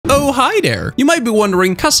So hi there! You might be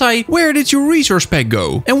wondering, Kasai, where did your resource pack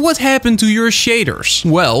go? And what happened to your shaders?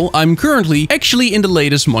 Well, I'm currently actually in the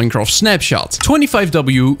latest Minecraft snapshot,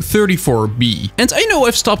 25W34B. And I know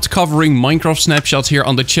I've stopped covering Minecraft snapshots here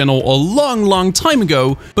on the channel a long time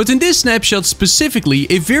ago, but in this snapshot specifically,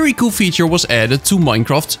 a very cool feature was added to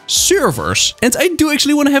Minecraft servers. And I do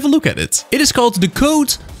actually want to have a look at it. It is called the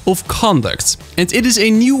Code of Conduct, and it is a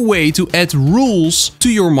new way to add rules to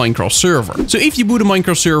your Minecraft server. So if you boot a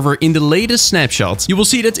Minecraft server in the latest snapshot, you will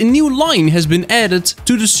see that a new line has been added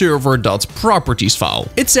to the server.properties file.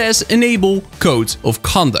 It says enable code of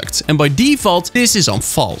conduct, and by default this is on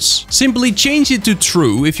false. Simply change it to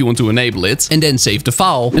true if you want to enable it, and then save the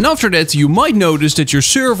file. And after that you might notice that your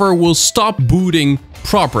server will stop booting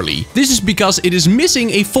properly. This is because it is missing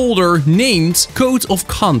a folder named Code of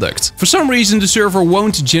Conduct. For some reason the server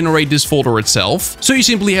won't generate this folder itself, so you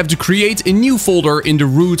simply have to create a new folder in the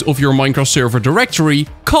root of your Minecraft server directory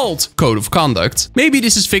called Code of Conduct. Maybe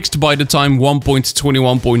this is fixed by the time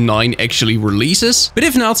 1.21.9 actually releases, but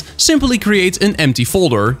if not, simply create an empty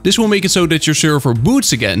folder. This will make it so that your server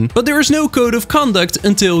boots again, but there is no Code of Conduct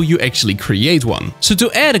until you actually create one. So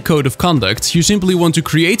to add a Code of Conduct, you simply want to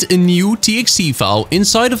create a new TXT file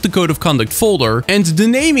inside of the Code of Conduct folder, and the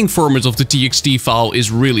naming format of the TXT file is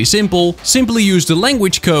really simple. Simply use the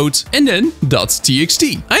language code and then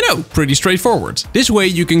 .txt. I know, pretty straightforward. This way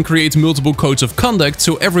you can create multiple codes of conduct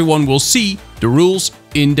so everyone will see the rules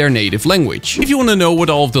in their native language. If you want to know what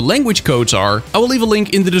all of the language codes are, I will leave a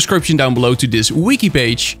link in the description down below to this wiki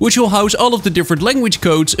page, which will house all of the different language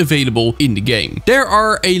codes available in the game. There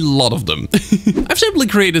are a lot of them. I've simply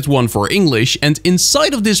created one for English, and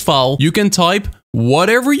inside of this file you can type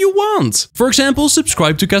whatever you want. For example,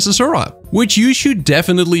 subscribe to Kasasura, which you should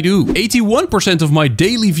definitely do. 81% of my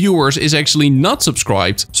daily viewers is actually not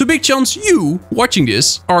subscribed, so big chance you watching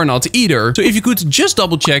this are not either. So if you could just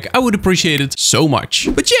double check, I would appreciate it so much.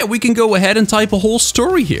 But yeah, we can go ahead and type a whole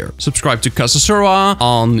story here. Subscribe to Kasasura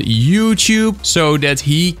on YouTube so that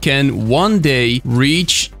he can one day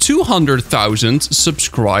reach 200,000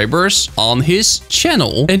 subscribers on his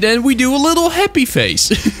channel. And then we do a little happy face.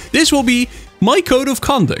 This will be my code of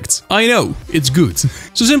conduct. I know, it's good.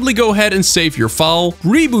 So simply go ahead and save your file,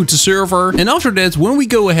 reboot the server, and after that, when we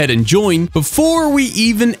go ahead and join, before we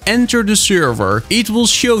even enter the server, it will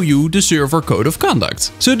show you the server code of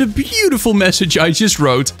conduct. So the beautiful message I just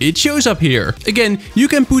wrote, it shows up here. Again, you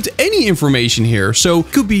can put any information here, so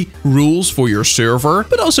it could be rules for your server,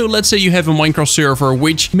 but also let's say you have a Minecraft server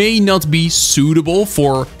which may not be suitable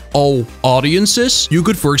for all audiences. You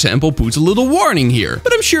could, for example, put a little warning here,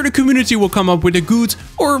 but I'm sure the community will come up with a good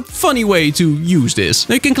or funny way to use this.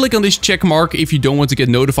 Now you can click on this check mark if you don't want to get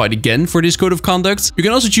notified again for this code of conduct. You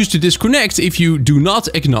can also choose to disconnect if you do not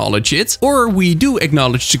acknowledge it, or we do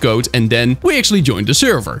acknowledge the code and then we actually join the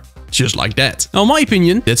server. Just like that. Now, in my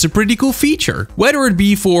opinion, that's a pretty cool feature. Whether it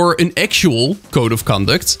be for an actual code of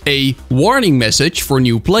conduct, a warning message for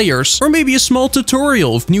new players, or maybe a small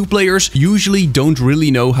tutorial if new players usually don't really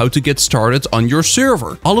know how to get started on your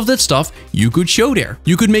server. All of that stuff you could show there.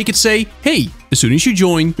 You could make it say, hey, as soon as you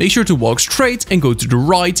join, make sure to walk straight and go to the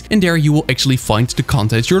right, and there you will actually find the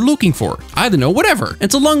content you're looking for. I don't know, whatever.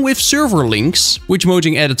 And along with server links, which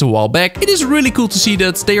Mojang added a while back, it is really cool to see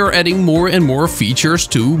that they are adding more and more features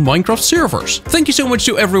to Minecraft servers. Thank you so much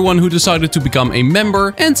to everyone who decided to become a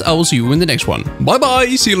member, and I will see you in the next one. Bye bye,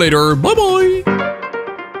 see you later, bye bye!